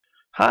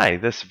Hi,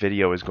 this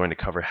video is going to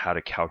cover how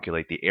to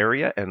calculate the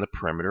area and the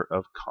perimeter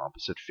of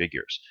composite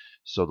figures.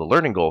 So the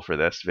learning goal for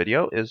this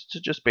video is to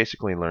just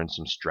basically learn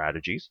some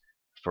strategies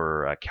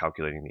for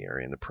calculating the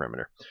area and the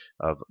perimeter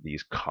of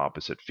these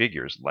composite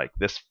figures, like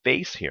this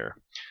face here.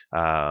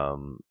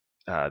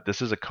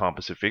 This is a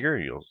composite figure.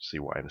 You'll see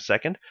why in a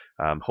second.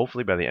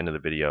 Hopefully by the end of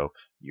the video,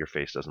 your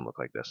face doesn't look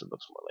like this. It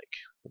looks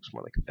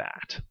more like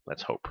that.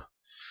 Let's hope.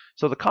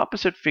 So the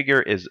composite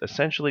figure is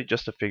essentially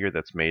just a figure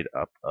that's made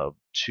up of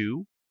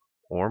two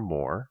or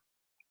more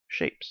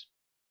shapes.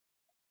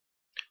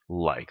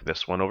 Like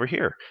this one over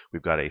here.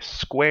 We've got a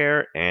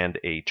square and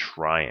a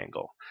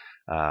triangle.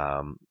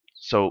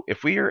 So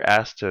if we are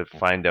asked to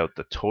find out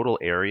the total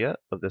area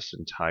of this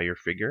entire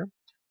figure,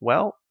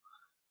 well,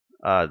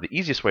 the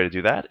easiest way to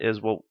do that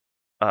is,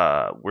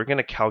 we're going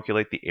to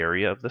calculate the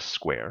area of the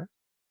square,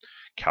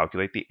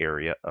 calculate the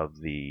area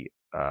of the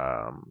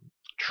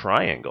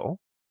triangle,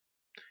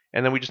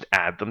 and then we just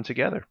add them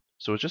together.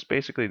 So it's just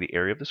basically the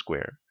area of the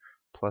square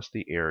plus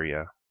the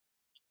area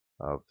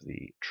of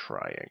the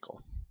triangle.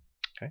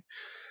 Okay,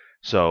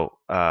 so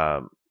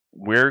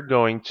we're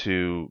going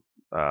to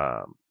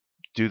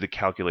do the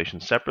calculation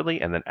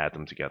separately and then add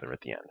them together at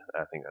the end.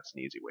 I think that's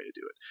an easy way to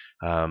do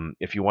it.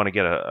 If you want to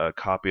get a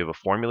copy of a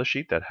formula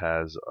sheet that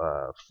has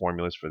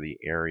formulas for the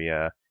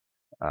area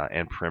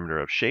and perimeter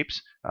of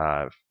shapes,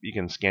 you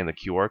can scan the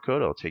QR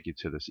code. It'll take you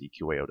to this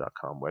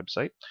eqao.com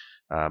website,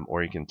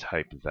 or you can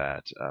type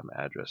that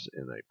address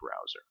in a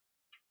browser.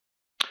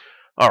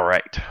 All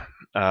right,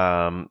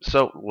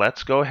 so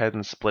let's go ahead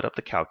and split up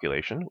the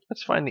calculation.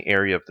 Let's find the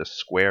area of the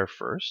square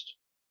first.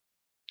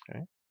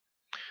 Okay.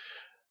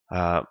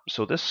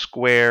 So this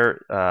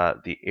square,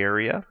 the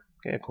area,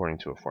 okay, according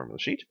to a formula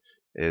sheet,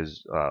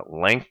 is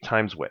length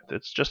times width.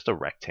 It's just a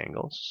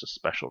rectangle. It's just a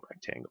special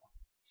rectangle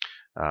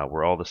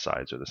where all the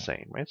sides are the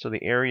same, right? So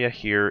the area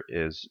here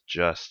is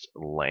just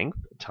length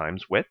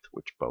times width,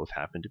 which both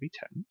happen to be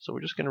 10. So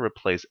we're just going to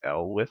replace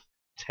L with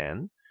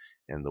 10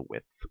 and the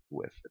width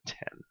with 10.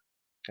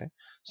 Okay,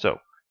 so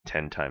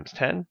 10 times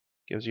 10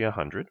 gives you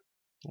 100,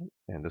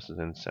 and this is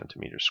in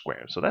centimeters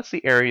squared. So that's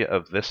the area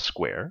of this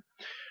square.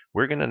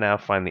 We're going to now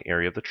find the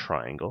area of the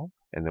triangle,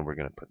 and then we're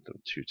going to put the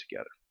two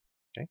together.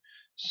 Okay,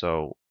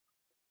 so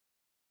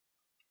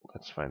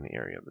let's find the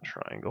area of the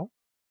triangle.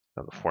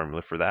 Now the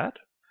formula for that,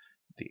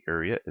 the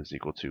area is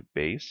equal to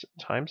base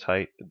times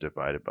height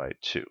divided by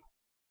 2.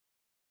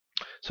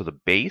 So the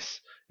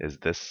base is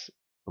this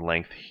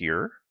length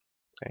here,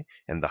 okay,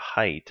 and the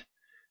height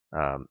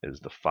is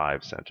the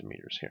 5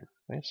 centimeters here.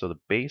 Okay? So the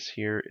base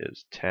here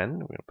is 10.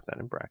 We're going to put that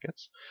in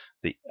brackets.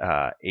 The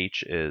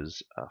h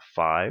is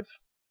 5,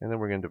 and then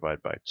we're going to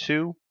divide by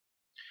 2.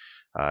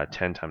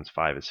 10 times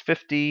 5 is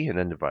 50, and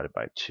then divided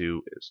by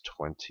 2 is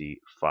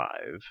 25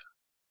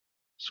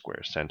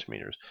 square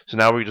centimeters. So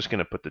now we're just going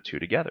to put the two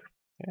together.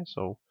 Okay?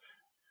 So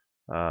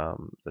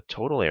the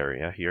total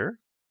area here,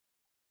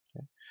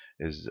 okay,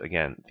 is,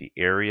 again, the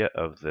area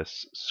of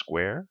this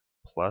square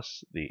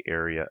plus the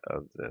area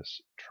of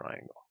this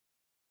triangle.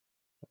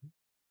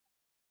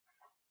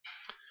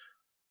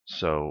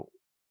 So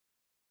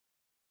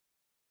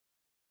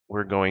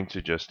we're going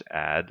to just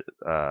add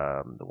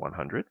the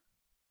 100,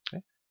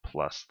 okay,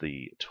 plus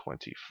the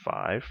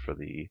 25 for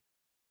the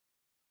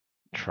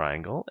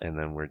triangle, and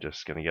then we're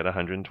just going to get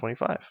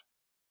 125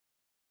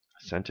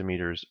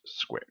 centimeters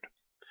squared.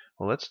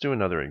 Well, let's do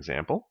another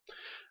example.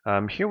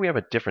 Here we have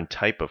a different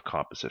type of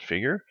composite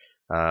figure.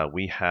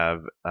 We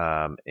have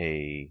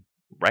a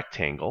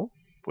rectangle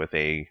with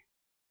a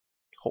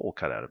hole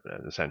cut out of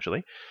it,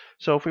 essentially.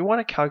 So if we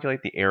want to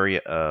calculate the area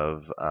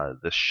of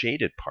the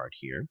shaded part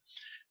here,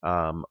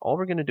 all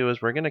we're going to do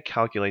is we're going to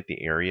calculate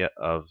the area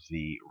of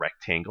the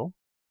rectangle,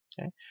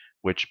 okay,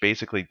 which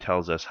basically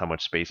tells us how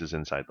much space is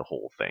inside the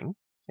whole thing.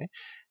 Okay?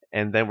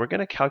 And then we're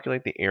going to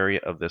calculate the area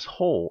of this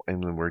hole,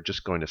 and then we're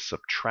just going to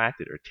subtract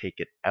it or take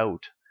it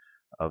out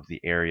of the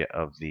area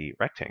of the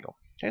rectangle.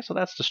 Okay, so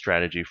that's the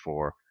strategy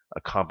for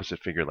a composite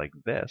figure like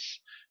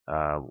this,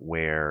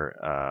 where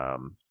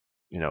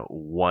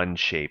one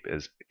shape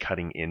is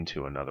cutting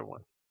into another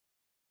one.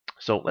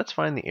 So let's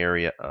find the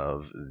area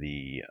of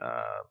the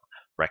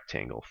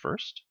rectangle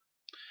first.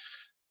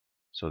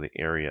 So the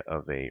area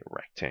of a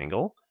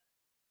rectangle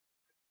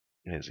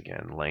is,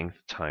 again, length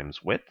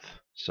times width.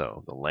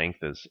 So the length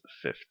is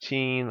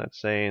 15, let's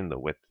say, and the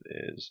width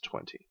is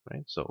 20,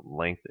 right? So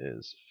length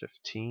is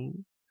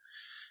 15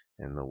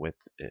 and the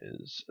width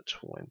is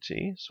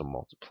 20. So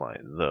multiply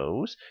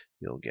those,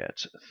 you'll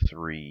get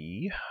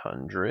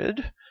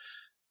 300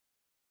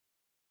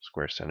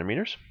 square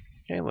centimeters.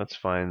 Okay, let's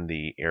find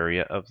the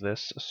area of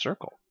this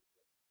circle.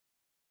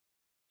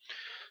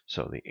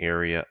 So the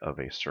area of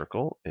a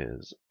circle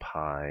is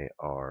pi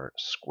r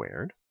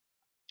squared.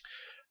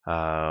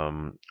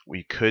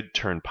 We could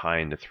turn pi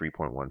into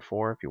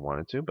 3.14 if you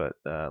wanted to, but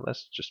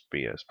let's just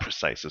be as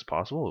precise as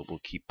possible. We'll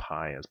keep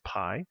pi as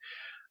pi.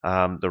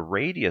 The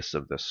radius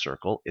of this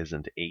circle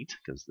isn't 8,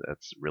 because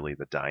that's really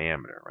the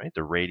diameter, right?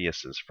 The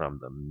radius is from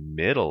the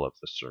middle of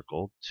the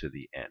circle to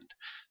the end.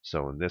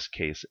 So in this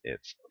case,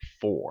 it's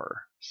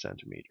 4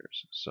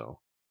 centimeters. So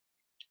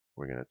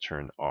we're going to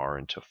turn r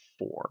into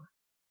 4.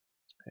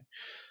 Okay.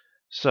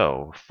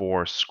 So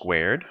 4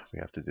 squared, we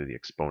have to do the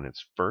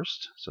exponents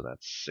first, so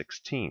that's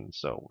 16.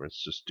 So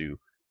let's just do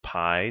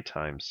pi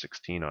times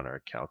 16 on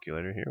our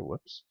calculator here.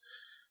 Whoops.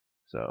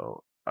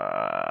 So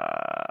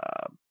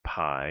pi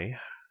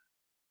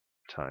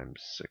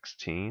times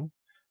 16.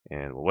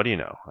 And well, what do you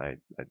know? I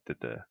did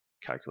the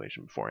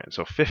calculation beforehand.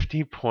 So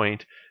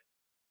 50.27,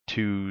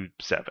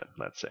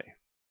 let's say.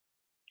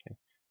 Okay.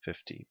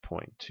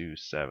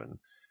 50.27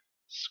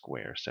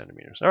 square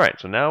centimeters. All right,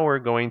 so now we're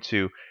going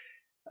to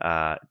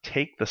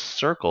take the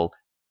circle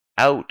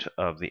out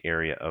of the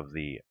area of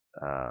the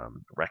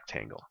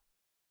rectangle.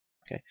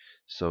 Okay,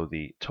 so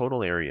the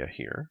total area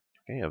here,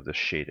 okay, of the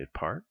shaded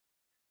part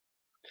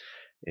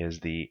is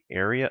the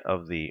area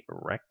of the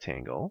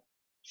rectangle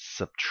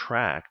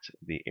subtract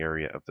the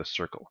area of the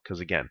circle, because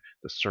again,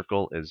 the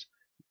circle is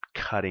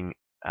cutting.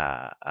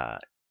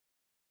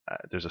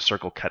 There's a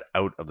circle cut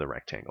out of the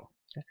rectangle.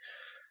 Okay?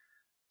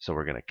 So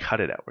we're going to cut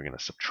it out. We're going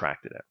to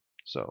subtract it out.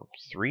 So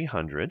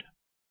 300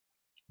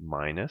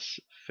 minus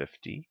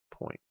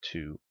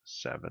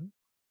 50.27.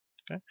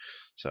 Okay,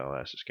 so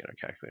let's just get our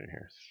calculator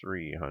here.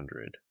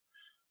 300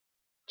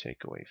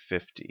 take away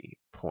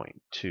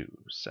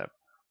 50.27.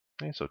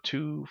 Okay, so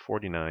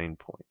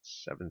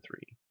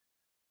 249.73.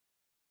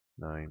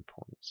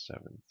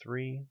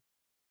 9.73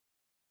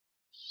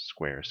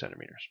 square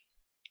centimeters.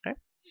 Okay,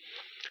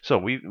 so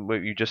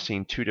we've just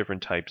seen two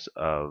different types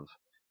of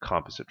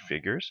composite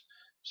figures.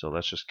 So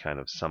let's just kind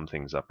of sum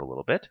things up a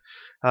little bit.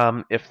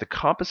 If the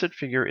composite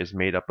figure is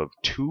made up of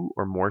two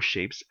or more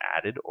shapes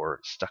added or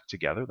stuck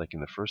together, like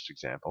in the first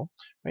example,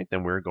 right,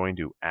 then we're going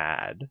to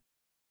add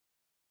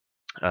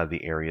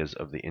the areas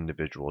of the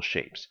individual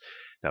shapes.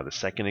 Now, the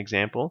second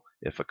example,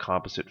 if a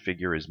composite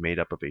figure is made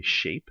up of a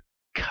shape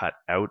cut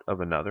out of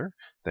another,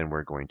 then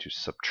we're going to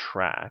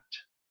subtract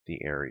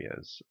the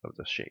areas of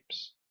the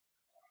shapes.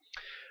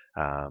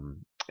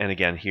 And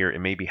again, here it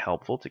may be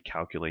helpful to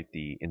calculate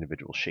the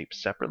individual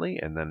shapes separately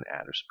and then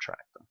add or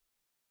subtract them.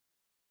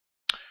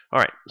 All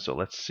right, so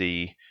let's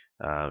see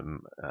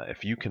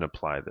if you can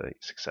apply the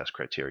success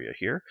criteria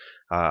here.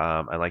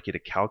 I'd like you to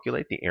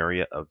calculate the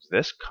area of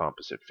this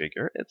composite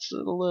figure. It's a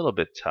little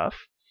bit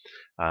tough,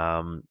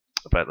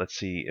 but let's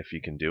see if you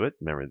can do it.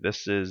 Remember,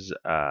 this is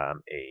a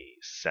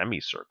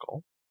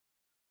semicircle.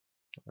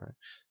 All right.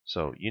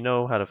 So you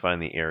know how to find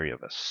the area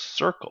of a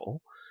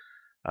circle.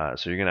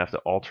 So you're going to have to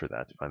alter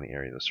that to find the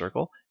area of the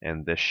circle.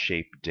 And this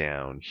shape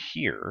down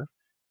here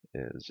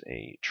is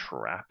a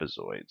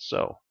trapezoid.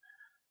 So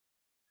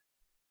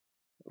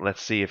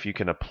let's see if you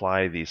can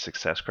apply the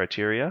success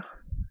criteria.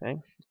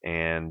 Okay?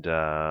 And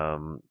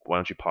why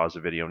don't you pause the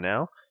video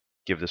now,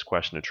 give this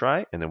question a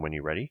try, and then when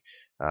you're ready,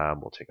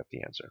 we'll take up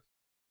the answer.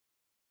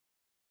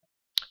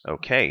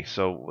 Okay,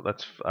 so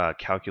let's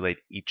calculate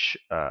each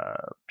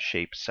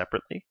shape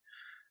separately.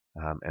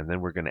 And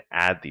then we're going to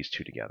add these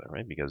two together,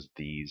 right? Because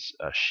these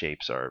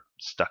shapes are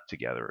stuck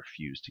together or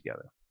fused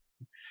together.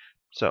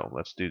 So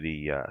let's do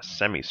the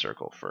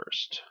semicircle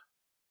first.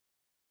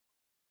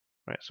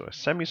 Right, so a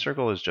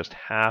semicircle is just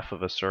half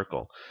of a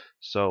circle.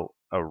 So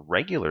a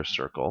regular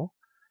circle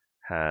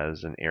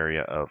has an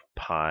area of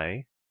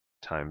pi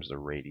times the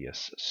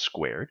radius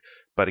squared.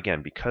 But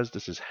again, because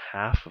this is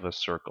half of a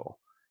circle,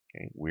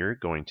 okay, we're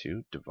going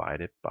to divide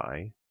it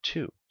by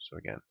 2. So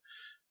again,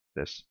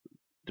 this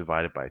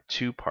divided by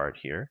 2 part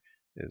here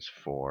is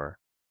for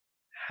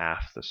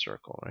half the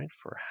circle, right?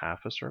 For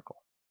half a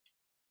circle.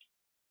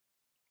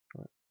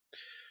 Right.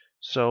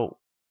 So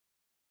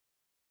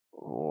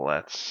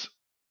let's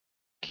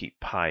keep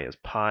pi as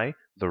pi.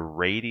 The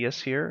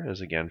radius here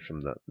is again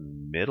from the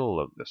middle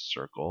of the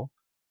circle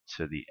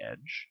to the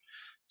edge.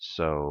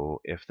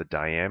 So if the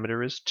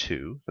diameter is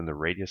 2, then the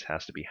radius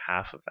has to be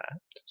half of that.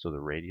 So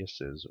the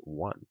radius is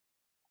 1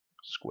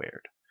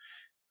 squared,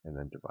 and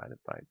then divided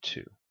by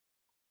 2.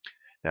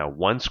 Now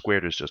 1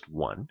 squared is just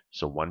 1,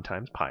 so 1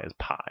 times pi is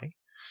pi.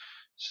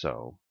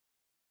 So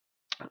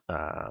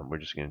we're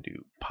just going to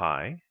do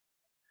pi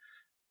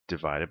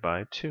divided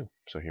by 2.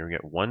 So here we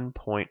get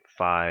 1.57.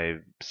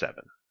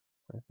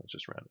 Let's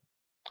just round it.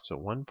 So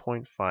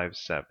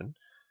 1.57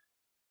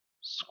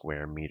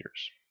 square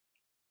meters.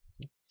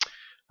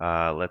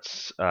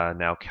 Let's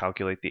now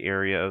calculate the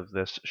area of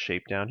this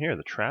shape down here,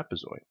 the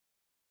trapezoid.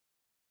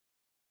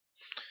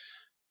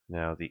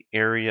 Now the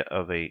area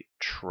of a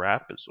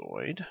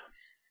trapezoid,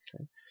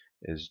 okay,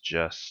 is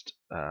just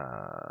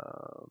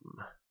oh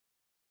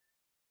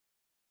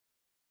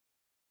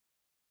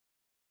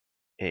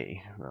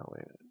wait a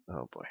minute,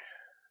 oh boy,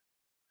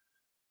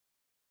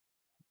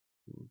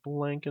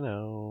 blanking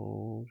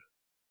out,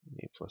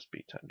 a plus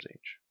b times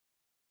h.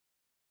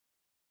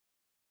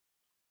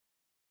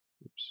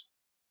 Oops.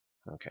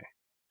 Okay,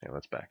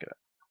 let's back it up.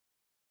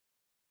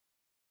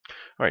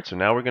 All right, so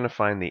now we're going to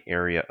find the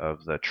area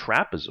of the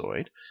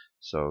trapezoid.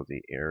 So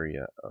the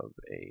area of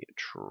a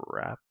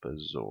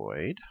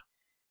trapezoid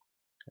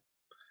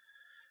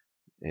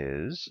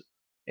is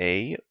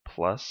a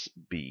plus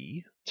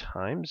b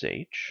times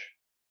h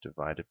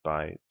divided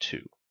by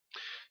 2.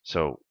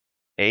 So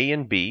A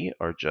and B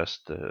are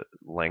just the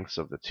lengths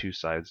of the two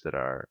sides that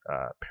are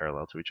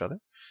parallel to each other.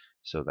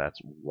 So that's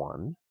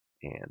 1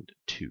 and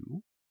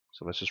 2.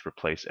 So let's just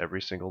replace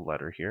every single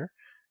letter here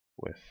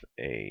with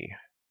a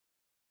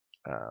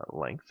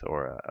length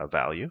or a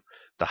value.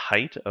 The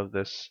height of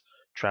this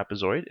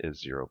trapezoid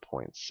is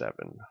 0.75.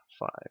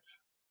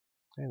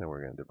 And then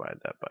we're going to divide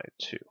that by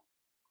 2.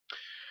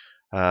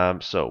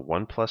 So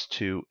 1 plus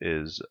 2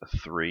 is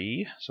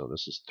 3. So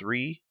this is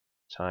 3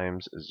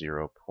 times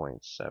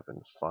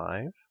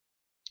 0.75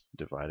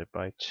 divided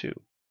by 2.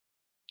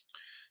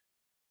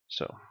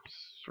 So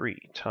 3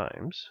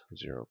 times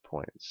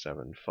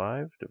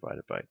 0.75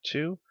 divided by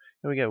 2,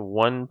 and we get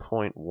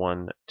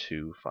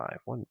 1.125.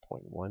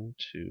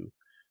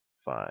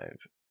 1.125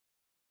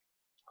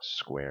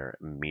 square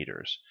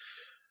meters.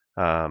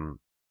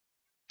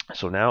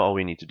 So now all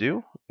we need to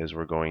do is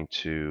we're going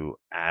to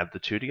add the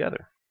two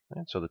together.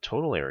 Right? So the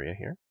total area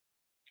here.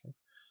 Okay.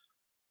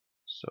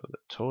 So the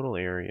total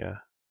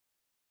area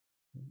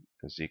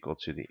is equal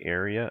to the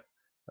area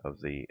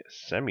of the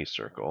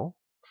semicircle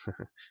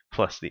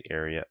plus the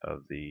area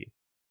of the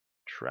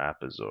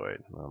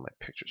trapezoid. Oh, my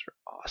pictures are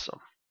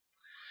awesome.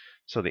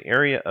 So the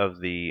area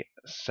of the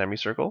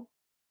semicircle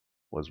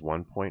was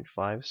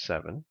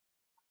 1.57,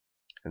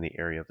 and the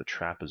area of the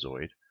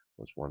trapezoid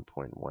was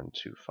 1.125. We're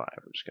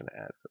just going to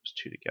add those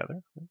two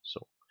together.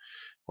 So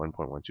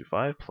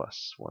 1.125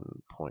 plus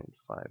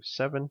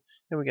 1.57,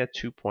 and we get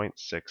 2.695.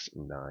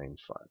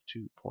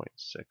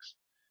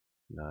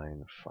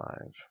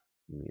 2.695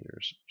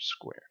 meters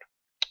squared.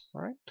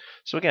 All right.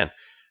 So again,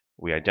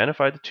 we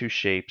identified the two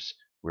shapes.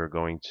 We're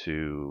going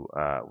to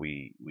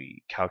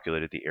we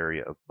calculated the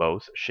area of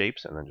both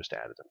shapes and then just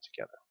added them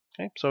together.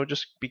 Okay, so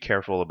just be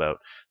careful about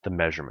the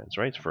measurements,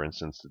 right? For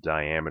instance, the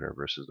diameter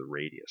versus the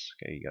radius.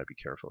 Okay, you got to be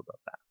careful about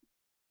that.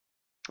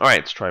 All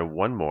right, let's try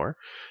one more.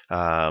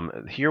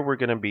 Here we're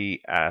going to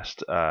be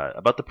asked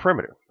about the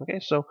perimeter. Okay,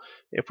 so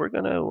if we're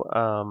going to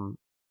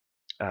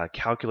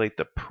calculate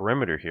the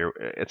perimeter here,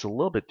 it's a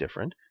little bit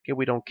different. Okay,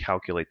 we don't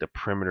calculate the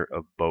perimeter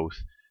of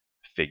both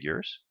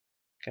figures.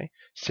 Okay,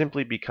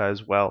 simply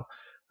because, well,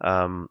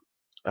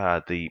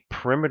 the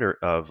perimeter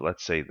of,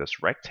 let's say,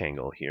 this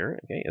rectangle here,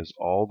 okay, is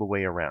all the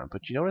way around.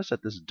 But you notice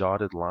that this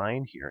dotted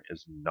line here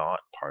is not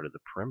part of the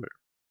perimeter,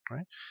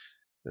 right?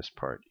 This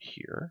part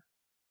here,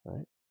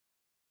 right?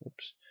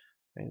 Oops,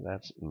 okay,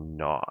 that's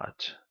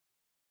not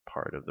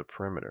part of the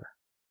perimeter.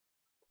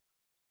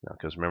 Now,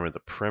 because remember, the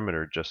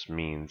perimeter just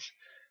means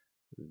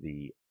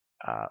the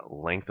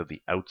length of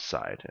the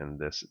outside, and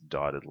this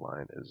dotted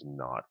line is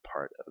not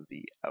part of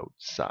the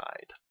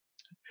outside.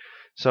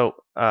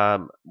 So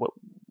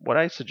what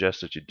I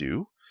suggest that you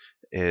do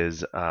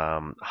is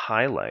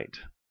highlight,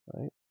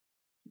 right,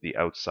 the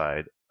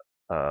outside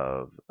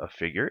of a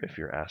figure if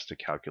you're asked to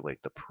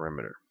calculate the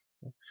perimeter.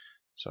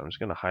 So I'm just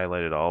going to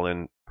highlight it all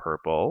in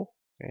purple,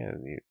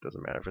 and it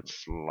doesn't matter if it's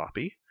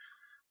sloppy.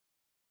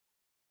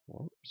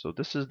 So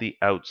this is the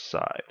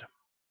outside.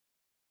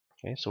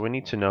 Okay, so we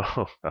need to know,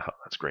 oh,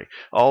 that's great,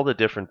 all the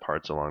different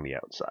parts along the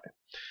outside.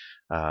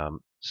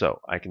 So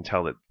I can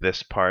tell that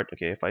this part,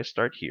 okay, if I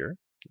start here,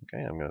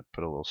 okay, I'm going to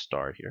put a little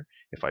star here.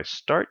 If I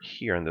start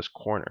here in this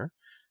corner,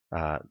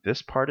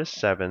 this part is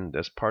 7,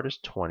 this part is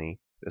 20,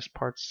 this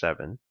part's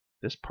 7,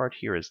 this part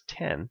here is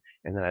 10,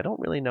 and then I don't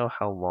really know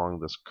how long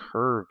this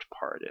curved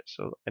part is,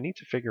 so I need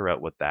to figure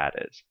out what that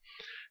is.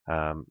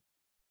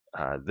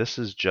 This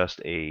is just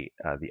the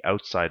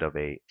outside of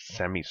a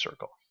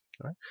semicircle.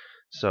 Right?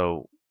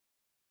 So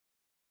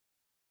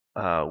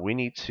we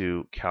need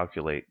to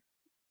calculate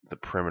the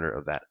perimeter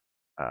of that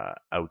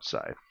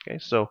outside. Okay,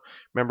 so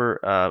remember,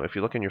 if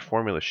you look in your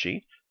formula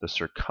sheet, the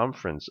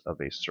circumference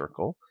of a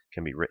circle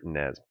can be written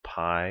as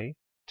pi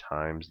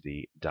times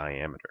the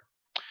diameter.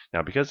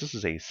 Now, because this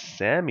is a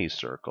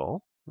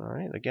semicircle, all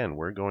right, again,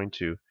 we're going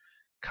to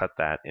cut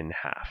that in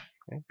half,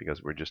 okay,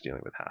 because we're just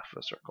dealing with half of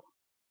a circle.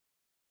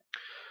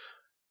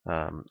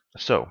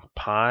 So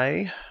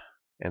pi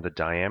and the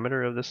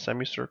diameter of this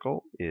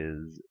semicircle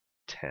is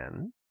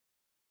 10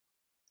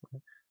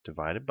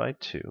 divided by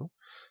 2.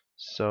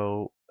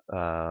 So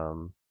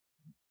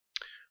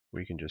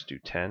we can just do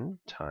 10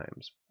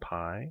 times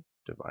pi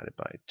divided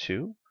by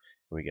 2, and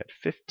we get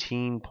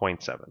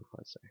 15.7,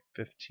 let's say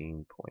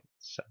 15.7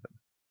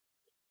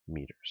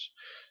 meters.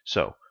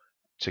 So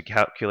to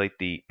calculate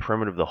the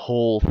perimeter of the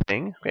whole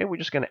thing, okay, we're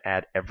just going to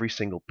add every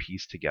single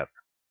piece together,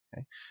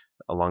 okay,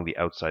 along the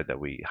outside that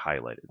we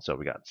highlighted. So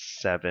we got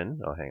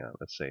 7, oh hang on,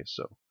 let's say,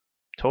 so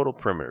total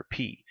perimeter,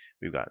 P,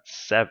 we've got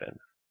 7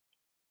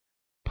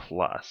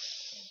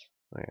 plus,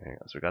 hang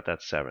on, so we got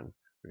that 7,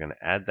 we're going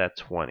to add that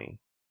 20,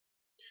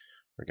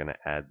 we're going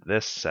to add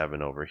this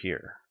 7 over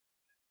here,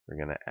 we're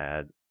going to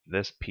add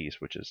this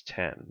piece, which is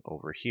 10,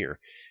 over here,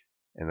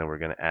 and then we're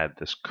going to add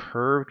this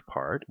curved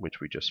part, which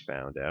we just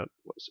found out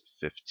was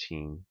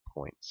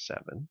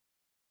 15.7.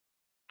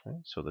 Okay,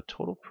 so the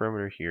total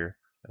perimeter here,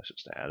 let's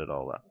just add it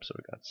all up. So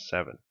we got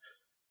 7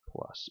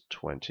 plus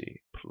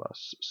 20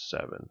 plus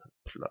 7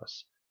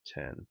 plus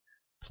 10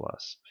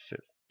 plus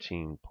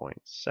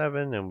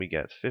 15.7, and we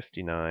get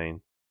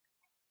 59.7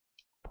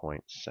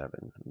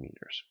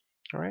 meters.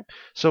 All right.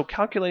 So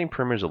calculating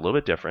perimeter is a little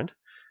bit different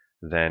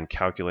than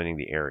calculating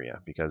the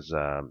area, because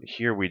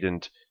here we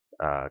didn't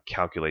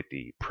calculate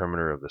the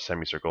perimeter of the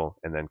semicircle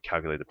and then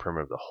calculate the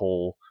perimeter of the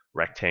whole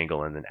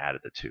rectangle and then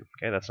added the two.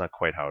 Okay, that's not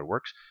quite how it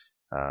works,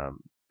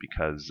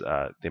 because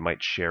they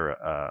might share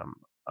a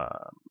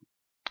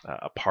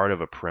part of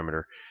a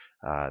perimeter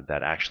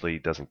that actually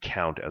doesn't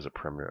count as a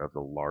perimeter of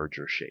the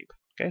larger shape.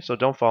 Okay, so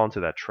don't fall into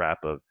that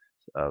trap of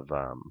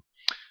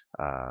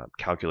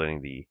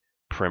calculating the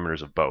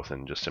perimeters of both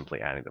and just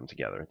simply adding them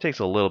together. It takes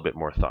a little bit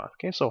more thought.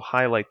 Okay, so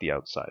highlight the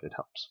outside, it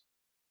helps.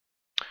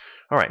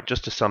 All right,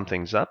 just to sum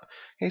things up,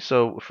 okay,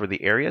 so for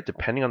the area,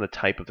 depending on the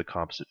type of the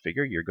composite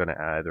figure, you're going to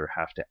either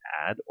have to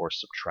add or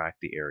subtract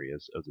the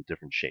areas of the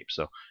different shapes.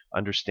 So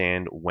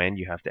understand when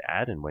you have to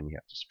add and when you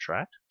have to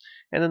subtract.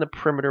 And then the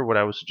perimeter, what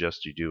I would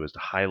suggest you do is to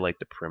highlight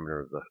the perimeter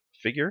of the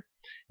figure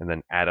and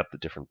then add up the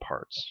different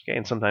parts. Okay,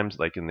 and sometimes,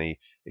 like in the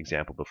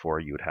example before,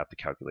 you would have to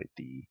calculate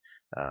the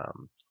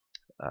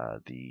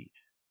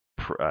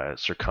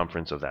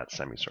circumference of that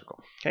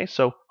semicircle. Okay,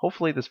 so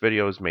hopefully this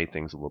video has made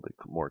things a little bit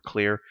more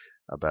clear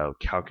about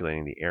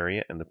calculating the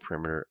area and the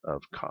perimeter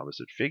of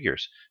composite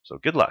figures. So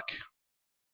good luck.